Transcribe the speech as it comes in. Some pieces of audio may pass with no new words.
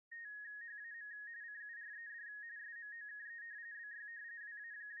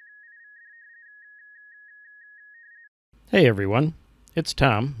Hey everyone, it's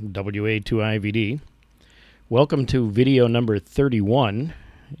Tom, WA2IVD. Welcome to video number 31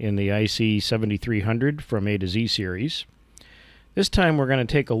 in the IC7300 from A to Z series. This time we're going to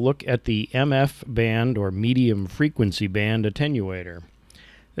take a look at the MF band or medium frequency band attenuator.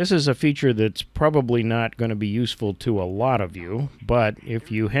 This is a feature that's probably not going to be useful to a lot of you, but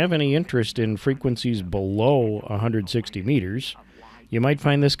if you have any interest in frequencies below 160 meters, you might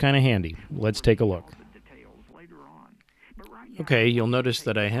find this kind of handy. Let's take a look. Okay, you'll notice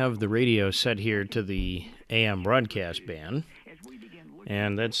that I have the radio set here to the AM broadcast band,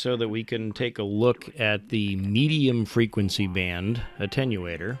 and that's so that we can take a look at the medium frequency band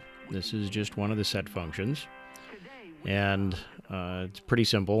attenuator. This is just one of the set functions, and it's pretty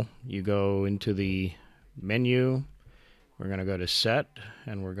simple. You go into the menu, we're going to go to set,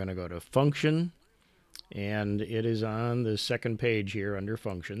 and we're going to go to function, and it is on the second page here under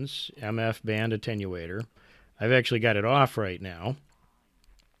functions, MF band attenuator. I've actually got it off right now.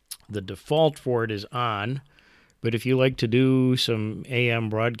 The default for it is on, but if you like to do some AM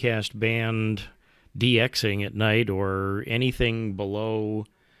broadcast band DXing at night or anything below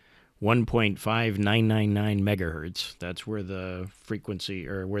 1.5999 megahertz, that's where the frequency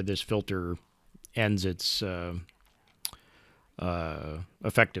or where this filter ends its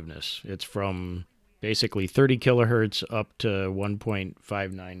effectiveness. It's from basically 30 kilohertz up to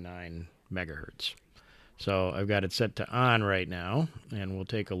 1.599 megahertz. So I've got it set to on right now, and we'll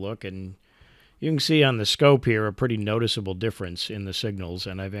take a look, and you can see on the scope here a pretty noticeable difference in the signals,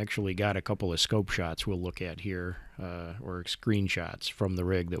 and I've actually got a couple of scope shots we'll look at here, or screenshots from the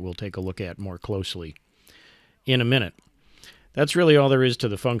rig that we'll take a look at more closely in a minute. That's really all there is to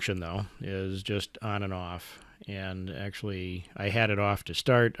the function, though, is just on and off. And actually, I had it off to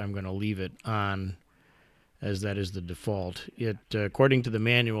start. I'm going to leave it on, as that is the default. It, according to the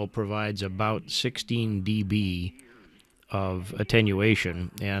manual, provides about 16 dB of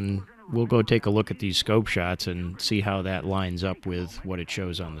attenuation, and we'll go take a look at these scope shots and see how that lines up with what it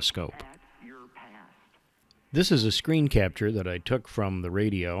shows on the scope. This is a screen capture that I took from the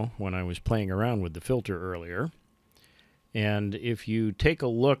radio when I was playing around with the filter earlier. And if you take a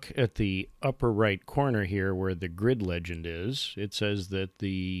look at the upper right corner here where the grid legend is, it says that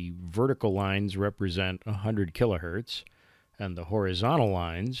the vertical lines represent 100 kilohertz and the horizontal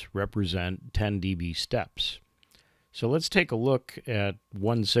lines represent 10 dB steps. So let's take a look at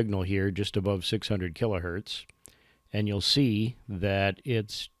one signal here just above 600 kilohertz, and you'll see that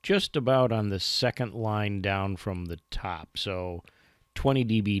it's just about on the second line down from the top, so 20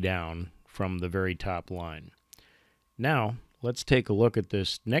 dB down from the very top line. Now, let's take a look at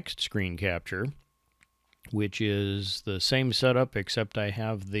this next screen capture, which is the same setup except I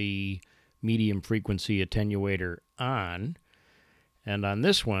have the medium frequency attenuator on. And on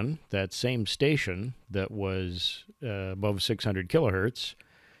this one, that same station that was above 600 kilohertz,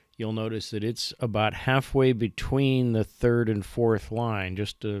 you'll notice that it's about halfway between the third and fourth line,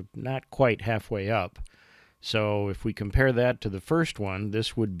 just not quite halfway up. So if we compare that to the first one,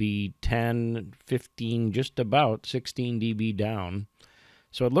 this would be 10, 15, just about 16 dB down.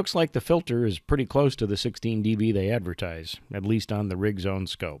 So it looks like the filter is pretty close to the 16 dB they advertise, at least on the rig's own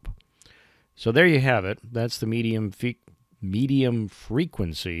scope. So there you have it. That's the medium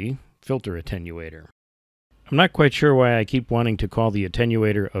frequency filter attenuator. I'm not quite sure why I keep wanting to call the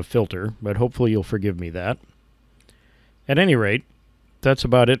attenuator a filter, but hopefully you'll forgive me that. At any rate, that's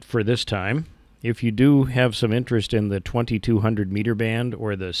about it for this time. If you do have some interest in the 2200 meter band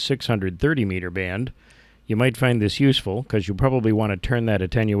or the 630 meter band, you might find this useful because you probably want to turn that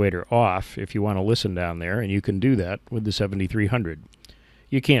attenuator off if you want to listen down there, and you can do that with the 7300.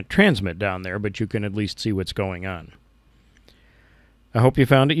 You can't transmit down there, but you can at least see what's going on. I hope you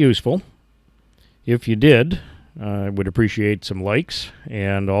found it useful. If you did, I would appreciate some likes,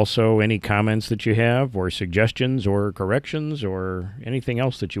 and also any comments that you have, or suggestions, or corrections, or anything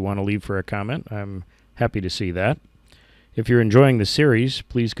else that you want to leave for a comment. I'm happy to see that. If you're enjoying the series,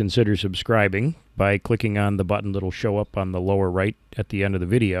 please consider subscribing by clicking on the button that'll show up on the lower right at the end of the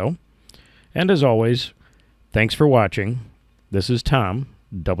video. And as always, thanks for watching. This is Tom,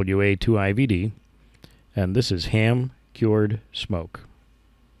 WA2IVD, and this is Ham Cured Smoke.